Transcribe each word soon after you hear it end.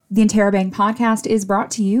The Interrobang podcast is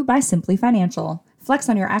brought to you by Simply Financial. Flex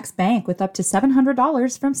on your ex-bank with up to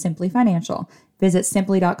 $700 from Simply Financial. Visit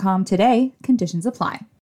simply.com today. Conditions apply.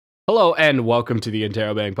 Hello and welcome to the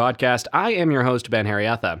Interrobang podcast. I am your host, Ben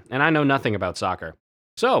Harrietha, and I know nothing about soccer.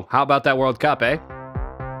 So, how about that World Cup, eh?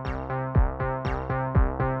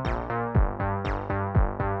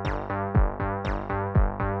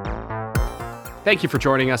 Thank you for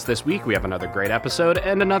joining us this week. We have another great episode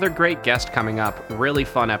and another great guest coming up. Really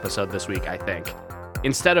fun episode this week, I think.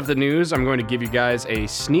 Instead of the news, I'm going to give you guys a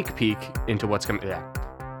sneak peek into what's coming.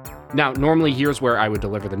 Now, normally here's where I would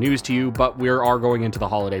deliver the news to you, but we are going into the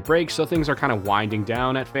holiday break, so things are kind of winding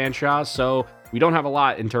down at Fanshawe, so we don't have a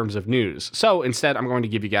lot in terms of news. So instead, I'm going to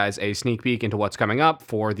give you guys a sneak peek into what's coming up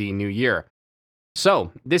for the new year.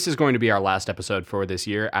 So, this is going to be our last episode for this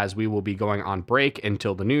year, as we will be going on break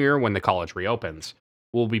until the new year when the college reopens.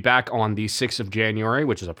 We'll be back on the 6th of January,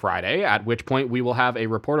 which is a Friday, at which point we will have a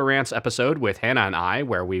Reporter Rants episode with Hannah and I,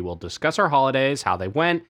 where we will discuss our holidays, how they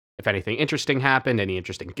went, if anything interesting happened, any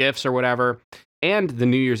interesting gifts or whatever, and the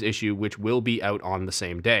New Year's issue, which will be out on the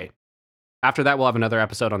same day. After that, we'll have another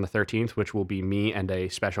episode on the 13th, which will be me and a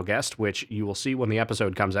special guest, which you will see when the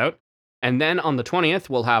episode comes out. And then on the 20th,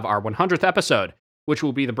 we'll have our 100th episode, which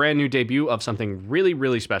will be the brand new debut of something really,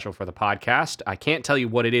 really special for the podcast. I can't tell you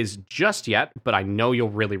what it is just yet, but I know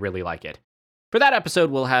you'll really, really like it. For that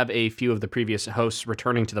episode, we'll have a few of the previous hosts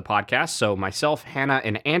returning to the podcast. So myself, Hannah,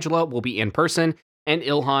 and Angela will be in person, and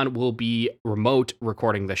Ilhan will be remote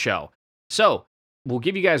recording the show. So we'll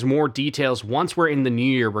give you guys more details once we're in the new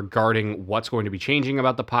year regarding what's going to be changing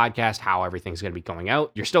about the podcast, how everything's going to be going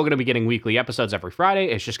out. You're still going to be getting weekly episodes every Friday.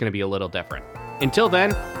 It's just going to be a little different. Until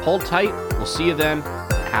then, hold tight. We'll see you then,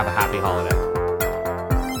 and have a happy holiday.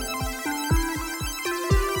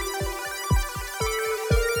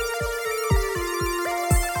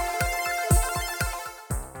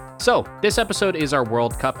 So, this episode is our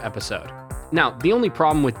World Cup episode. Now, the only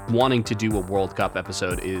problem with wanting to do a World Cup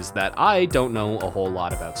episode is that I don't know a whole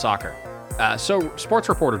lot about soccer. So sports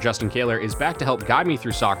reporter Justin Kaler is back to help guide me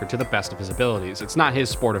through soccer to the best of his abilities. It's not his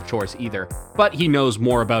sport of choice either, but he knows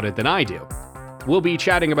more about it than I do. We'll be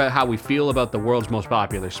chatting about how we feel about the world's most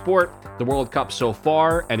popular sport, the World Cup so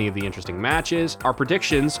far, any of the interesting matches, our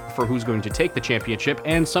predictions for who's going to take the championship,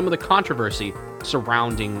 and some of the controversy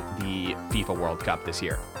surrounding the FIFA World Cup this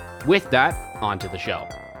year. With that, on to the show.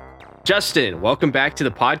 Justin, welcome back to the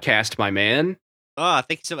podcast, my man. Oh,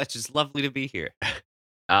 thank you so much. It's lovely to be here.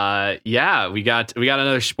 Yeah, we got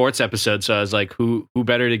another sports episode, so I was like, who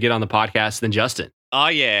better to get on the podcast than Justin? Oh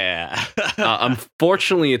yeah.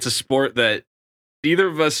 Unfortunately, it's a sport that neither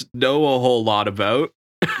of us know a whole lot about.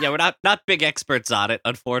 Yeah, we're not big experts on it,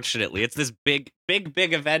 unfortunately. It's this big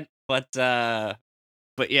event, but yeah,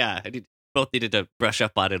 both needed to brush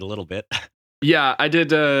up on it a little bit. Yeah, I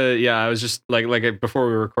did. I was just like before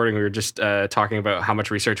we were recording, we were just talking about how much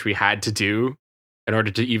research we had to do in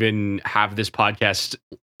order to even have this podcast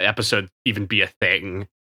episode even be a thing.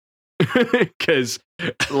 Because,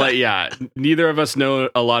 neither of us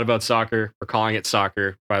know a lot about soccer. We're calling it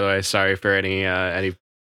soccer, by the way. Sorry for any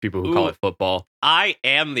people who call it football. I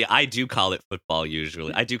do call it football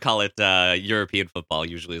usually. I do call it European football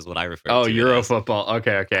usually is what I refer to. Oh, Euro football.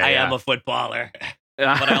 Okay. I am a footballer,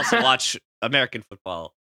 but I also watch American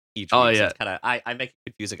football each week. Oh yeah, so I make it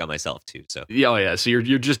confusing on myself too. So so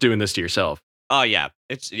you're just doing this to yourself. Oh yeah,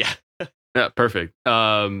 yeah, perfect.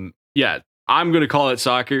 I'm gonna call it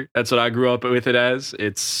soccer. That's what I grew up with it as.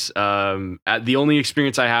 It's the only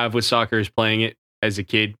experience I have with soccer is playing it as a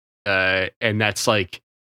kid, and that's like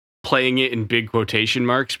playing it in big quotation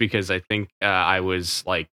marks because I think I was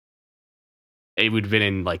like, it would have been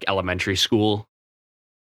in like elementary school.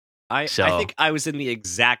 I think I was in the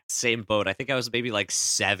exact same boat. I think I was maybe like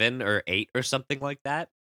 7 or 8 or something like that.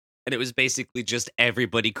 And it was basically just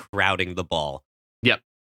everybody crowding the ball. Yep.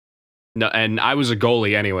 No, and I was a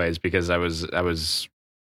goalie anyways because I was a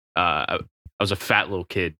fat little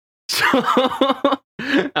kid. So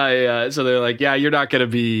so they're like, yeah, you're not gonna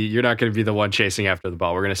be the one chasing after the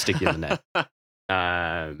ball. We're gonna stick you in the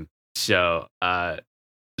net. So I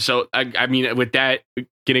mean, with that,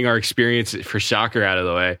 getting our experience for soccer out of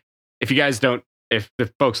the way. If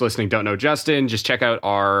the folks listening don't know Justin, just check out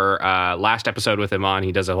our last episode with him on.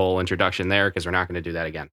 He does a whole introduction there because we're not going to do that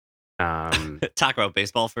again. Talk about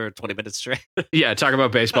baseball for 20 minutes straight. Yeah, talk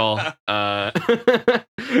about baseball. Well,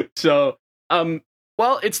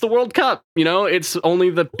 it's the World Cup. It's only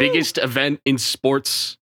the biggest event in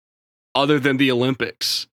sports other than the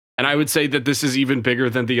Olympics. And I would say that this is even bigger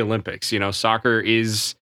than the Olympics. Soccer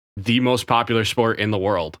is the most popular sport in the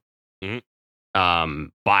world. Mm-hmm.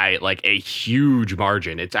 by like a huge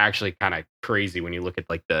margin. It's actually kind of crazy when you look at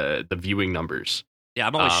like the viewing numbers. Yeah,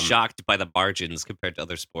 I'm always shocked by the margins compared to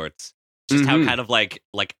other sports. Just how kind of like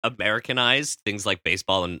Americanized things like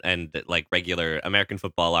baseball and like regular American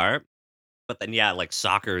football are. But then yeah, like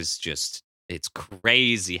soccer is just, it's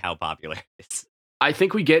crazy how popular it is. I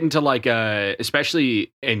think we get into like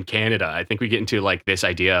especially in Canada, I think we get into like this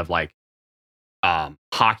idea of like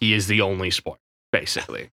hockey is the only sport,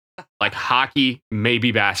 basically. Like hockey,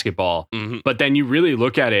 maybe basketball, but then you really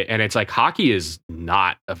look at it and it's like hockey is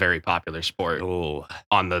not a very popular sport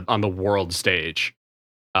on the world stage.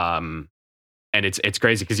 And it's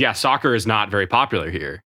crazy because yeah, soccer is not very popular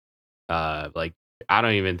here. Like I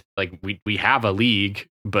don't even like we have a league,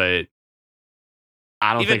 but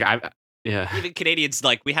I don't think even Canadians,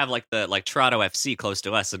 like we have like the Toronto FC close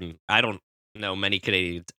to us, and I don't know many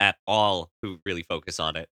Canadians at all who really focus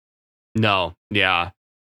on it. No, yeah.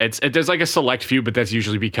 There's like a select few, but that's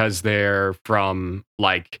usually because they're from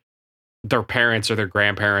like their parents or their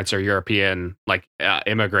grandparents are European like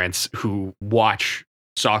immigrants who watch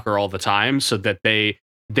soccer all the time, so that they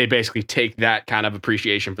basically take that kind of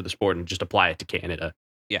appreciation for the sport and just apply it to Canada.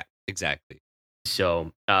 Yeah, exactly.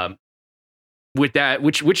 So with that,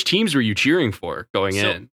 which teams were you cheering for going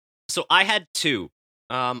in? So I had two.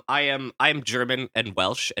 I am German and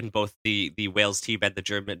Welsh, and both the Wales team and the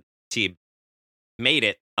German team made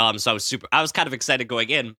it. So I was kind of excited going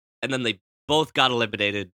in, and then they both got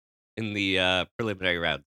eliminated in the preliminary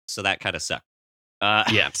round. So that kind of sucked.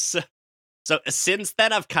 Yeah. So since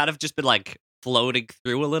then, I've kind of just been like floating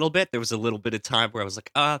through a little bit. There was a little bit of time where I was like,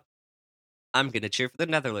 I'm gonna cheer for the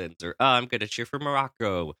Netherlands, or I'm gonna cheer for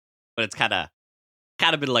Morocco. But it's kind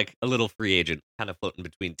of been like a little free agent, kind of floating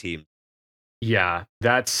between teams. Yeah,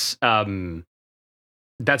 that's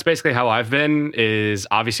basically how I've been. Is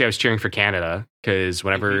obviously I was cheering for Canada because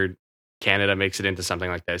whenever Canada makes it into something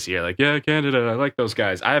like this, you're like, yeah, Canada, I like those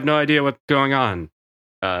guys. I have no idea what's going on,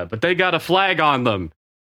 but they got a flag on them,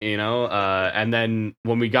 you know. And then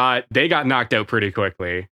when they got knocked out pretty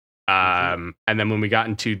quickly. And then when we got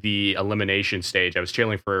into the elimination stage, I was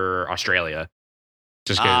cheering for Australia,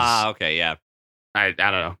 just because. Okay, yeah. I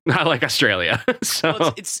don't know. I like Australia. So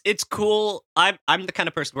well, it's cool. I'm the kind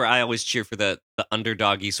of person where I always cheer for the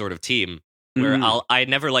underdoggy sort of team. Where I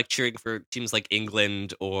never like cheering for teams like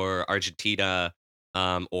England or Argentina,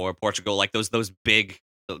 or Portugal, like those big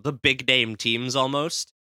the big name teams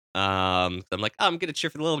almost. I'm like, I'm gonna cheer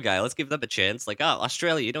for the little guy. Let's give them a chance. Like,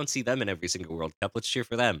 Australia, you don't see them in every single World Cup. Let's cheer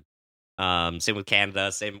for them. Same with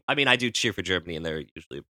Canada. I mean, I do cheer for Germany, and they're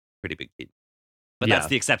usually a pretty big team. But that's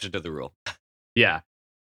the exception to the rule. Yeah.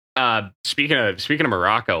 Speaking of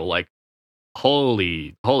Morocco, like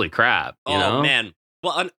holy crap, you know? Oh man.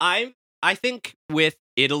 Well, I think with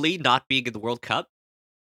Italy not being in the World Cup,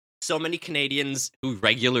 so many Canadians who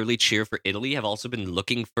regularly cheer for Italy have also been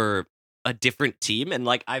looking for a different team, and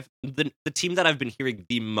like the team that I've been hearing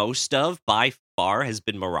the most of by far has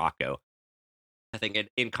been Morocco. I think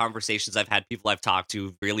in conversations I've had, people I've talked to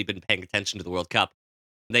who've really been paying attention to the World Cup,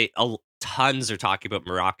 tons are talking about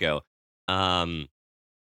Morocco.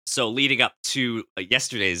 So leading up to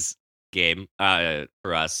yesterday's game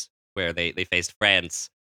for us, where they faced France.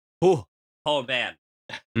 Oh man.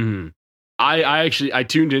 Mm-hmm. I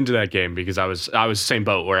tuned into that game because I was the same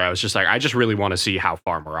boat where I was just like, I just really want to see how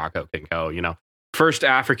far Morocco can go. You know, first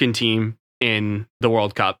African team in the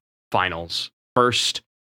World Cup finals, first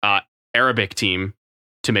Arabic team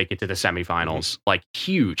to make it to the semifinals. Like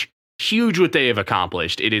huge what they have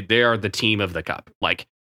accomplished. They are the team of the cup. Like,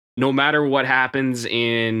 no matter what happens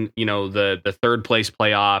in, you know, the third place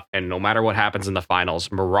playoff, and no matter what happens in the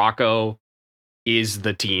finals, Morocco is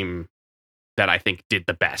the team that I think did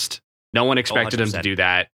the best. No one expected them to do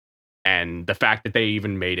that. And the fact that they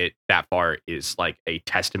even made it that far is like a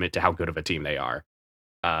testament to how good of a team they are.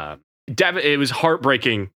 It was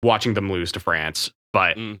heartbreaking watching them lose to France,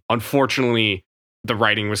 but unfortunately the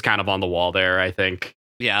writing was kind of on the wall there, I think.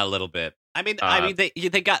 Yeah, a little bit. I mean,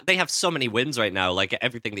 they have so many wins right now. Like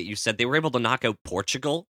everything that you said, they were able to knock out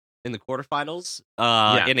Portugal in the quarterfinals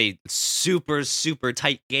in a super, super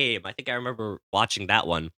tight game. I think I remember watching that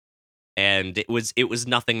one, and it was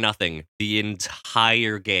 0-0 the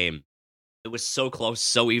entire game. It was so close,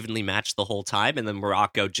 so evenly matched the whole time, and then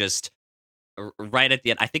Morocco just right at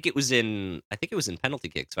the end. I think it was in penalty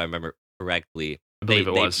kicks, if I remember correctly. I believe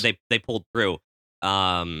it was. They pulled through.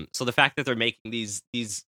 So the fact that they're making these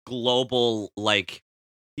global, like,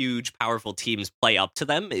 huge, powerful teams play up to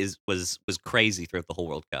them was crazy throughout the whole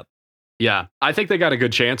World Cup. Yeah, I think they got a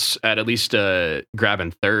good chance at least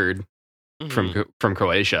grabbing third from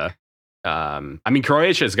Croatia. I mean,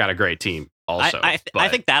 Croatia's got a great team also. I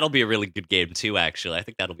think that'll be a really good game too. Actually, I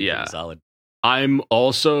think that'll be pretty solid. I'm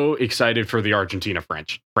also excited for the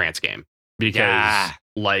Argentina-France game because,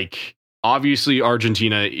 like, obviously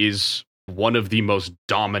Argentina is one of the most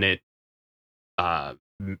dominant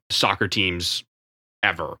soccer teams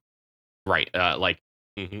ever, right?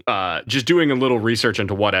 Just doing a little research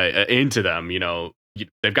into them, you know,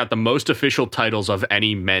 they've got the most official titles of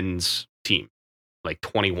any men's team, like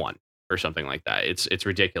 21 or something like that. It's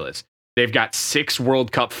ridiculous. They've got 6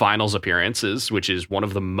 World Cup finals appearances, which is one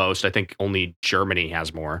of the most. I think only Germany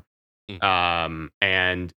has more.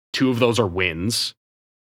 And 2 of those are wins.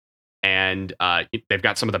 And they've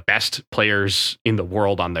got some of the best players in the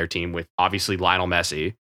world on their team, with obviously Lionel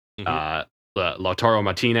Messi, Lautaro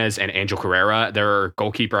Martinez, and Angel Herrera. Their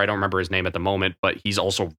goalkeeper, I don't remember his name at the moment, but he's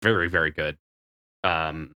also very, very good.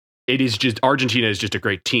 It is just, Argentina is just a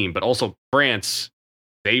great team, but also France.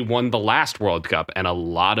 They won the last World Cup, and a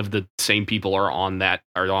lot of the same people are on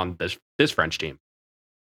this French team.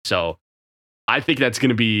 So I think that's going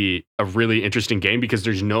to be a really interesting game because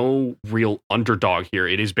there's no real underdog here.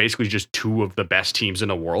 It is basically just 2 of the best teams in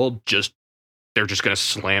the world. They're just going to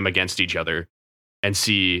slam against each other and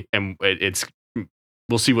see, and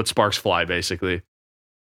we'll see what sparks fly, basically.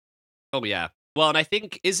 Oh yeah. Well, and I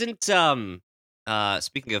think isn't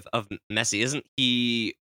speaking of Messi, isn't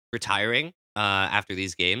he retiring after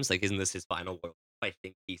these games? Like, isn't this his final World Cup? I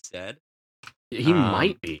think he said he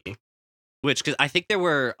might be. Which, because I think there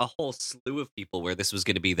were a whole slew of people where this was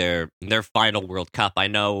going to be their final World Cup. I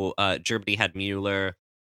know Germany had Mueller.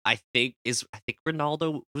 I think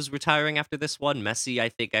Ronaldo was retiring after this one. Messi, I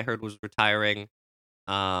think I heard, was retiring.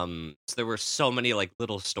 So there were so many like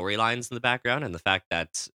little storylines in the background, and the fact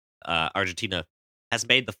that Argentina has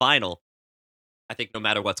made the final, I think no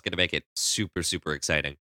matter what's going to make it super, super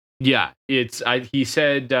exciting. Yeah, he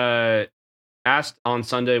said, asked on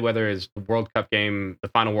Sunday whether his World Cup game, the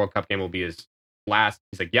final World Cup game, will be his last.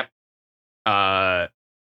 He's like, yep.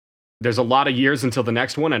 There's a lot of years until the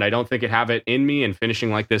next one, and I don't think it have it in me, and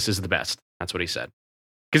finishing like this is the best. That's what he said.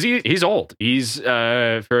 Because he's old. He's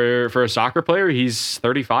for a soccer player, he's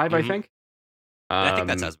 35, I think. I think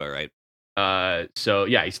that sounds about right. So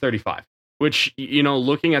yeah, he's 35. Which, you know,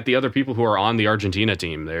 looking at the other people who are on the Argentina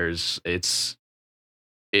team, he's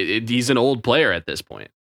an old player at this point.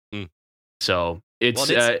 So it's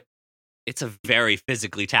a very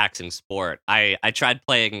physically taxing sport. I tried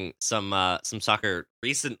playing some soccer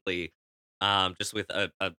recently, just with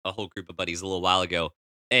a whole group of buddies a little while ago.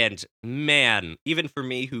 And man, even for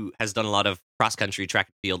me, who has done a lot of cross country, track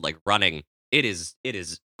and field, like running, it is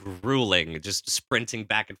grueling, just sprinting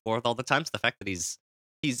back and forth all the time. So the fact that he's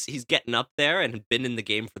getting up there and been in the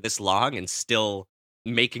game for this long and still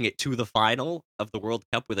making it to the final of the World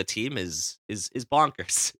Cup with a team is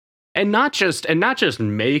bonkers. And not just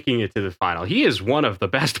making it to the final. He is one of the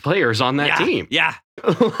best players on that team. Yeah.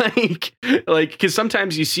 like, because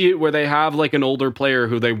sometimes you see it where they have like an older player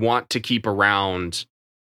who they want to keep around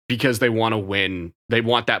because they want to win. They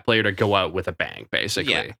want that player to go out with a bang,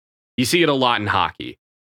 basically. Yeah. You see it a lot in hockey.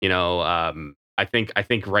 You know, I think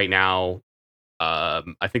right now,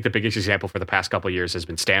 I think the biggest example for the past couple of years has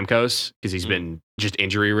been Stamkos, because he's been just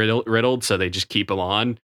injury riddled, so they just keep him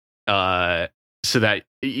on. So that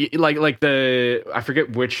I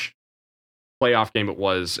forget which playoff game it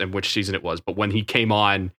was and which season it was, but when he came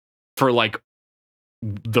on for like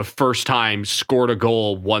the first time, scored a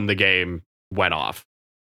goal, won the game, went off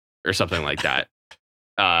or something like that.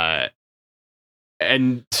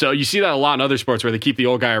 And so you see that a lot in other sports where they keep the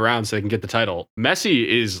old guy around so they can get the title. Messi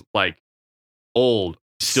is like old,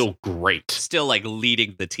 still great, still like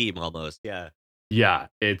leading the team almost. Yeah,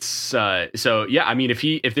 it's so yeah. I mean, if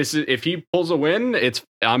he pulls a win,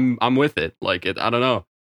 I'm with it. Like I don't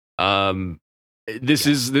know. This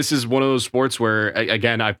is one of those sports where,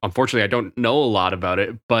 again, unfortunately I don't know a lot about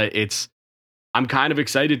it, but I'm kind of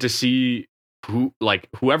excited to see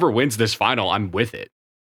whoever wins this final. I'm with it.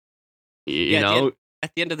 You know,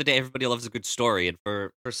 at the end of the day, everybody loves a good story, and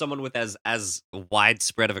for someone with as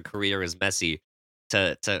widespread of a career as Messi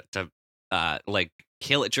to like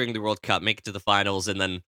kill it during the World Cup, make it to the finals, and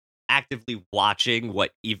then actively watching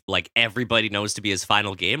what like everybody knows to be his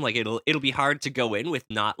final game, like it'll be hard to go in with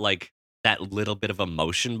not like that little bit of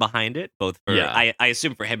emotion behind it, both for I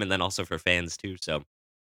assume for him and then also for fans too. So it'll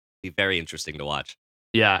be very interesting to watch.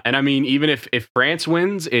 Yeah, and I mean, even if France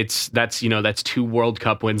wins, that's 2 World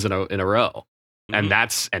Cup wins in a row, and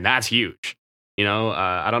that's huge. You know,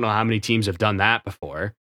 I don't know how many teams have done that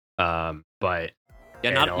before, but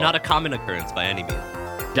yeah, not a common occurrence by any means.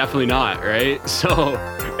 Definitely not, right? So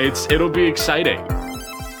it'll be exciting.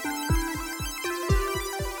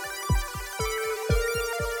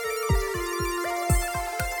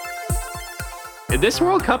 this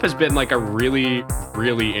World Cup has been like a really,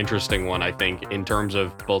 really interesting one, I think, in terms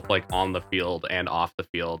of both like on the field and off the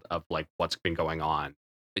field of like what's been going on.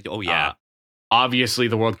 Oh yeah. Obviously,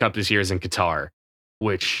 the World Cup this year is in Qatar,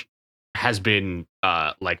 which has been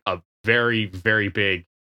like a very, very big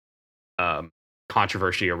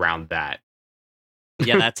controversy around that.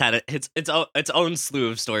 Yeah, that's had its own slew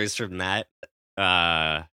of stories from that.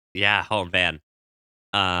 Yeah, oh man.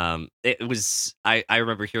 It was I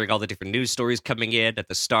remember hearing all the different news stories coming in at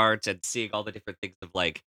the start and seeing all the different things of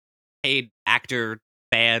like paid actor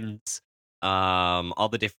fans, all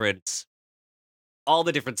the different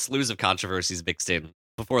slews of controversies mixed in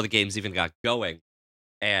before the games even got going.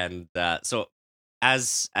 And so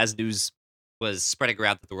as news was spreading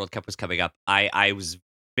around that the World Cup was coming up, I was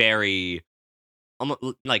very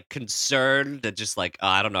like concerned and just like,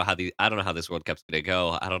 I don't know how this World Cup's gonna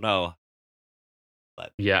go. I don't know.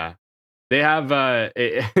 But yeah, they have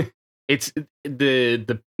it's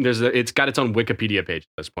it's got its own Wikipedia page at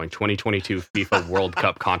this point. 2022 FIFA World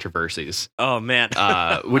Cup controversies. Oh man.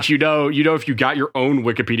 Which if you got your own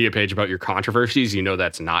Wikipedia page about your controversies,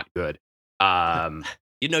 that's not good.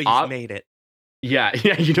 You've made it. Yeah,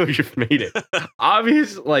 you've made it.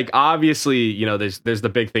 Obviously, there's the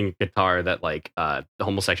big thing in Qatar that like the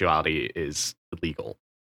homosexuality is illegal.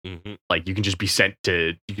 Mm-hmm. Like you can be sent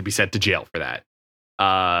to jail for that.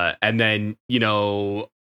 And then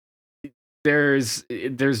there's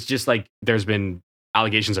just like there's been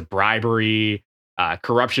allegations of bribery,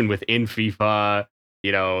 corruption within FIFA.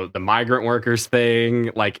 The migrant workers thing.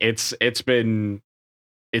 Like it's been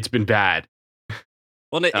bad.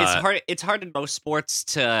 Well, it's hard in most sports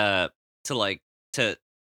to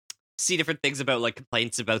see different things about like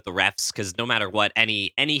complaints about the refs, because no matter what,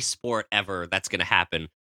 any sport ever, that's going to happen.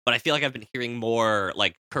 But I feel like I've been hearing more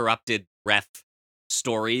like corrupted ref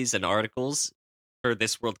stories and articles for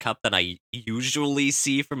this World Cup than I usually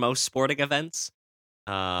see for most sporting events.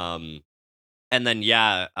 And then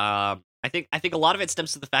I think a lot of it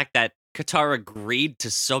stems to the fact that Qatar agreed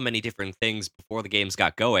to so many different things before the games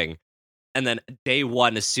got going. And then day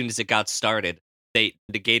one, as soon as it got started, they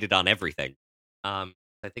negated on everything. I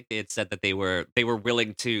think they had said that they were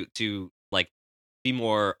willing to like be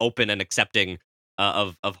more open and accepting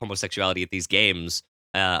of homosexuality at these games,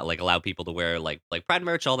 like allow people to wear like pride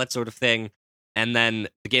merch, all that sort of thing. And then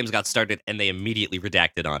the games got started, and they immediately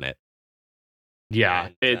redacted on it. Yeah,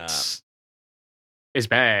 and, it's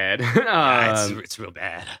bad. It's real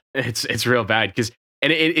bad. It's real bad because.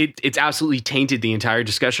 And it's absolutely tainted the entire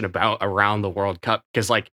discussion around the World Cup because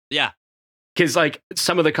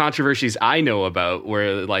some of the controversies I know about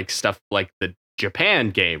were like stuff like the Japan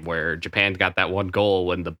game where Japan got that one goal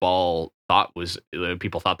when the ball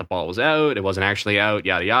people thought the ball was out, it wasn't actually out,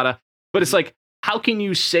 yada yada. But it's like, how can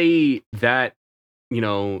you say that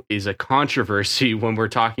is a controversy when we're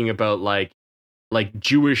talking about like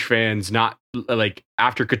Jewish fans not like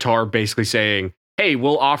after Qatar basically saying, hey,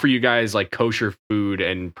 we'll offer you guys like kosher food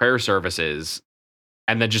and prayer services,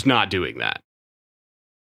 and then just not doing that.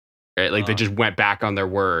 Right? Like they just went back on their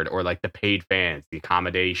word, or like the paid fans, the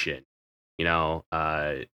accommodation, people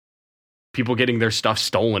getting their stuff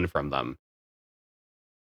stolen from them.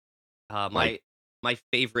 My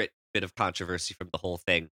favorite bit of controversy from the whole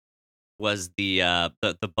thing was the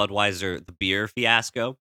Budweiser, the beer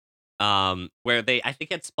fiasco, where they, I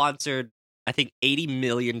think, had sponsored $80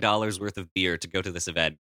 million worth of beer to go to this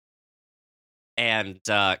event. And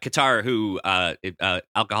Qatar, who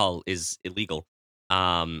alcohol is illegal,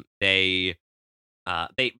 they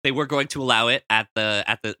were going to allow it at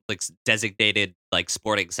the like designated like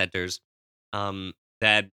sporting centers.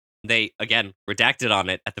 That they again redacted on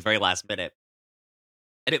it at the very last minute.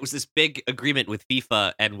 And it was this big agreement with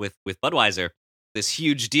FIFA and with Budweiser, this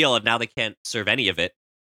huge deal, and now they can't serve any of it.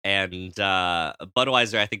 And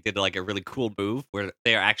Budweiser, I think, did like a really cool move where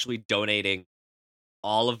they are actually donating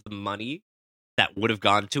all of the money that would have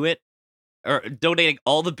gone to it, or donating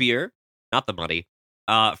all the beer, not the money,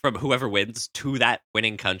 from whoever wins to that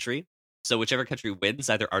winning country. So whichever country wins,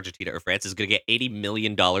 either Argentina or France, is going to get $80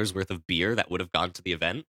 million worth of beer that would have gone to the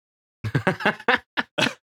event.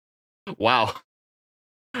 Wow.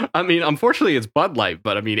 I mean, unfortunately, it's Bud Light,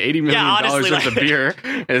 but I mean, $80 million worth of beer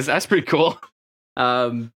that's pretty cool.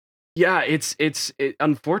 It's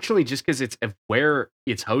unfortunately just because it's where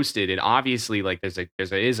it's hosted, and obviously like there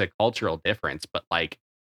is a cultural difference, but like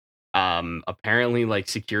apparently like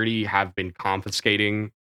security have been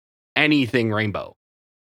confiscating anything rainbow.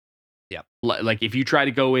 Yeah, like if you try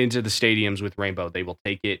to go into the stadiums with rainbow, they will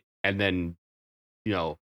take it. And then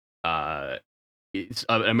an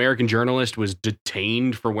American journalist was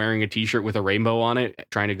detained for wearing a t-shirt with a rainbow on it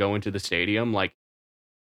trying to go into the stadium. Like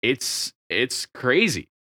it's crazy.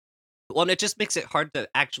 Well, and it just makes it hard to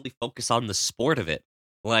actually focus on the sport of it.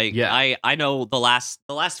 Like, Yeah. I know the last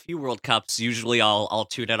few World Cups, usually I'll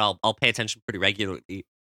tune in, I'll pay attention pretty regularly.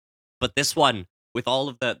 But this one, with all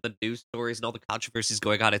of the news stories and all the controversies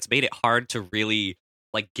going on, it's made it hard to really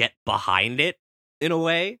like get behind it in a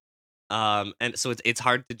way. And so it's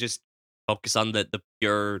hard to just focus on the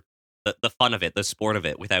pure the fun of it, the sport of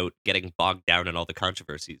it, without getting bogged down in all the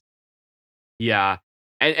controversies. Yeah.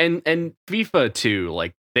 And FIFA too,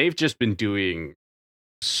 like they've just been doing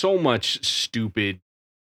so much stupid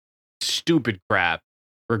crap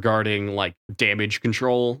regarding like damage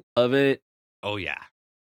control of it. Oh yeah.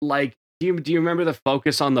 Like, do you remember the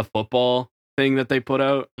focus on the football thing that they put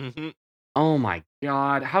out? Mm-hmm. Oh my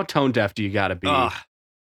god, how tone deaf do you gotta be? Yeah,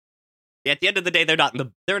 at the end of the day, they're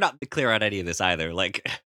not clear on any of this either. Like,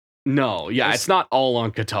 No, yeah, it's not all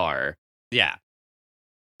on Qatar. Yeah.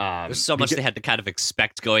 There's so much they had to kind of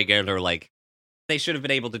expect going in, or like they should have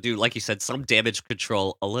been able to do, like you said, some damage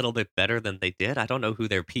control a little bit better than they did. I don't know who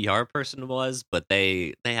their PR person was, but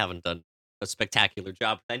they haven't done a spectacular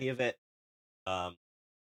job with any of it.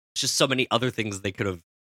 Just so many other things they could have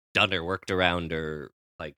done or worked around, or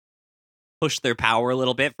like pushed their power a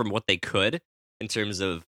little bit from what they could in terms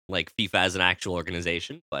of like FIFA as an actual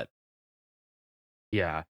organization. But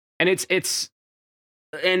yeah, and it's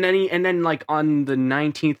and then like on the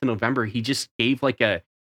 19th of November, he just gave like a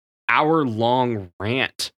hour-long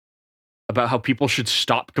rant about how people should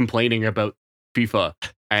stop complaining about FIFA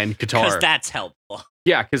and Qatar. Because that's helpful.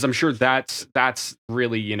 Yeah, because I'm sure that's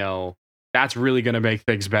really, that's really going to make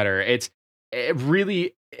things better. It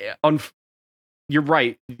really, you're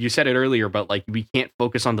right. You said it earlier, but like we can't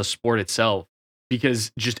focus on the sport itself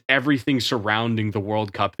because just everything surrounding the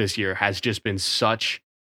World Cup this year has just been such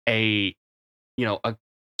a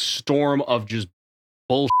storm of just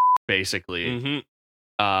bullshit, basically.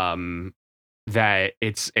 Mm-hmm. That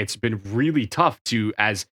it's been really tough to,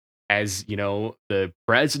 as the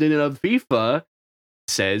president of FIFA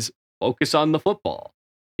says, focus on the football.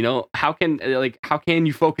 How can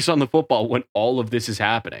you focus on the football when all of this is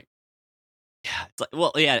happening?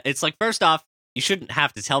 Yeah, it's like, first off, you shouldn't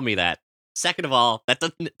have to tell me that. Second of all, that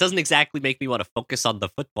doesn't exactly make me want to focus on the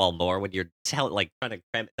football more when you're trying to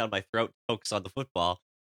cram it down my throat to focus on the football.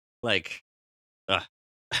 Like,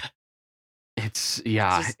 it's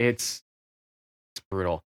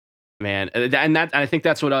brutal, man. And I think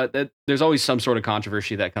that's what there's always some sort of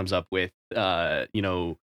controversy that comes up with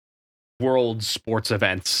world sports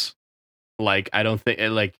events. Like, I don't think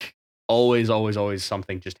like always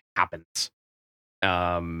something just happens.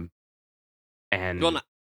 And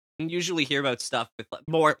you usually hear about stuff with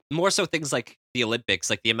more so things like the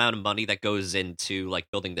Olympics, like the amount of money that goes into like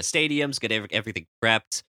building the stadiums, get everything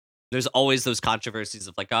prepped. There's always those controversies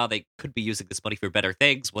of like, oh, they could be using this money for better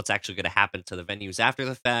things. What's actually going to happen to the venues after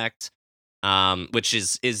the fact? Which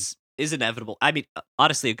is inevitable. I mean,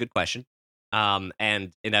 honestly, a good question.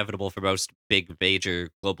 And inevitable for most big major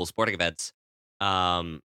global sporting events.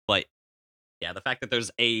 But yeah, the fact that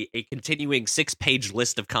there's a continuing 6-page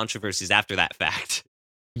list of controversies after that fact.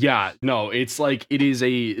 Yeah, no, it's like it is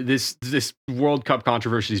this World Cup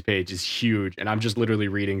controversies page is huge, and I'm just literally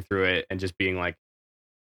reading through it and just being like,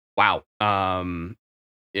 wow,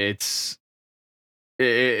 it's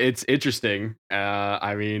interesting.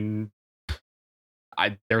 I mean,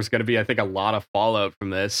 there's going to be, I think, a lot of fallout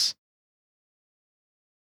from this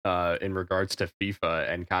in regards to FIFA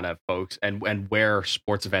and kind of folks and where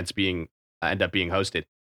sports events end up being hosted.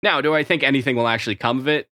 Now, do I think anything will actually come of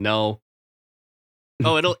it? No.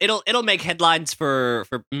 Oh, it'll make headlines for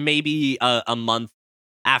maybe a month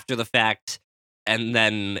after the fact, and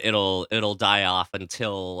then it'll die off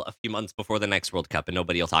until a few months before the next World Cup, and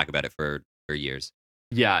nobody will talk about it for years.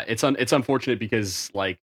 Yeah, it's unfortunate because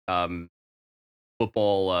like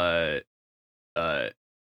football. I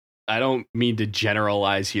don't mean to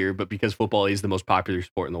generalize here, but because football is the most popular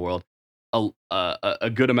sport in the world, a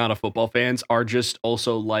good amount of football fans are just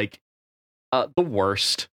also like the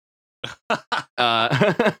worst.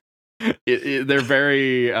 They're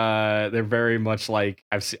very much like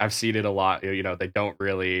I've seen it a lot. They don't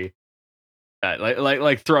really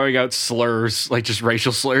like throwing out slurs, like just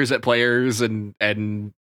racial slurs at players and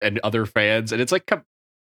other fans, and it's like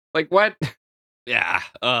what? Yeah.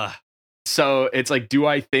 So it's like, do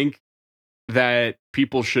I think that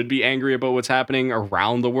people should be angry about what's happening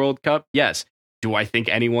around the World Cup? Yes. Do I think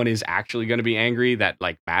anyone is actually going to be angry that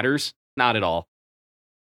like matters? Not at all.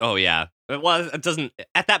 Oh yeah. Well, it doesn't.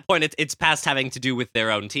 At that point, it's past having to do with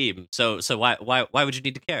their own team. So why would you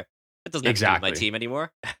need to care? It doesn't have to do with my team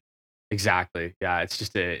anymore. Exactly. Yeah. It's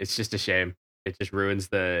just a shame. It just ruins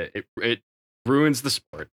it ruins the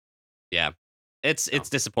sport. Yeah, it's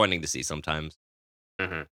disappointing to see sometimes.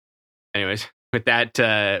 Mm-hmm. Anyways, with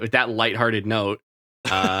that lighthearted note,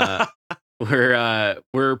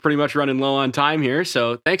 we're pretty much running low on time here.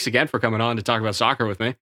 So thanks again for coming on to talk about soccer with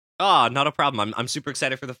me. Oh, not a problem. I'm super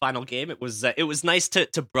excited for the final game. It was nice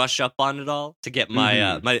to brush up on it all, to get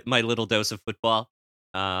my my little dose of football.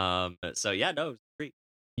 So yeah, no, it was great.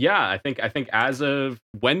 Yeah, I think as of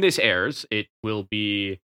when this airs, it will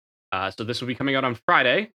be. So this will be coming out on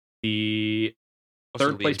Friday. The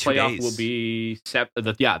third place playoff will be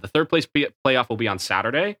the third place playoff will be on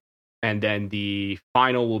Saturday, and then the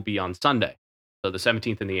final will be on Sunday, so the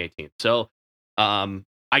 17th and the 18th. So,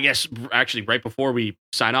 I guess actually right before we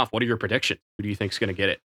sign off, what are your predictions? Who do you think is going to get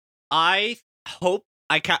it? I hope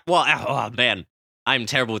I can. Well, oh man, I'm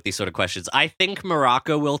terrible with these sort of questions. I think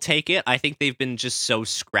Morocco will take it. I think they've been just so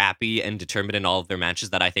scrappy and determined in all of their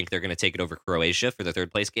matches that I think they're going to take it over Croatia for the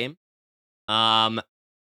third place game.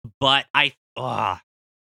 But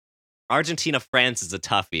Argentina, France is a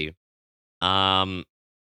toughie. I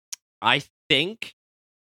think.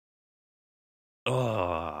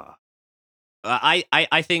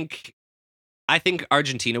 I think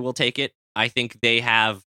Argentina will take it. I think they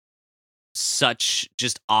have such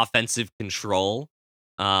just offensive control,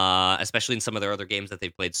 especially in some of their other games that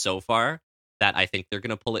they've played so far, that I think they're going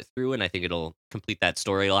to pull it through, and I think it'll complete that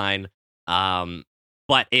storyline.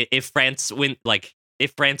 But if France wins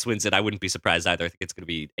it, I wouldn't be surprised either. I think it's going to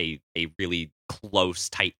be a really close,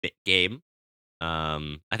 tight-fit game.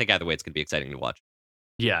 I think either way, it's going to be exciting to watch.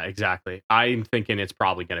 Yeah, exactly. I'm thinking it's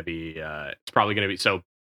probably going to be so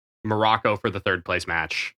Morocco for the third place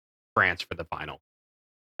match, France for the final.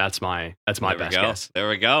 That's my best guess. There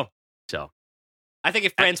we go. So I think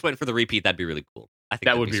if France went for the repeat, that'd be really cool. I think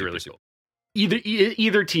that would be really cool.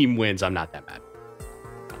 Either team wins, I'm not that mad.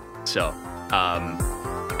 So,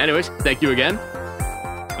 anyways, thank you again.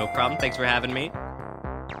 No problem. Thanks for having me.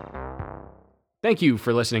 Thank you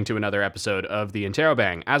for listening to another episode of the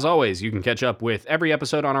Interrobang. As always, you can catch up with every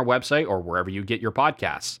episode on our website or wherever you get your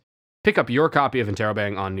podcasts. Pick up your copy of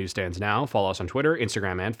Interrobang on newsstands now, follow us on Twitter,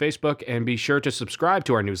 Instagram, and Facebook, and be sure to subscribe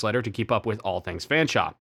to our newsletter to keep up with all things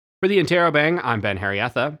Fanshop. For the Interrobang, I'm Ben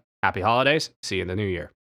Harrietha. Happy holidays. See you in the new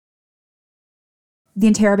year. The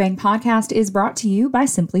Interrobang podcast is brought to you by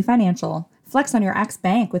Simply Financial. Flex on your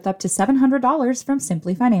ex-bank with up to $700 from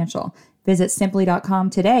Simply Financial. Visit simply.com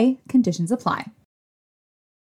today. Conditions apply.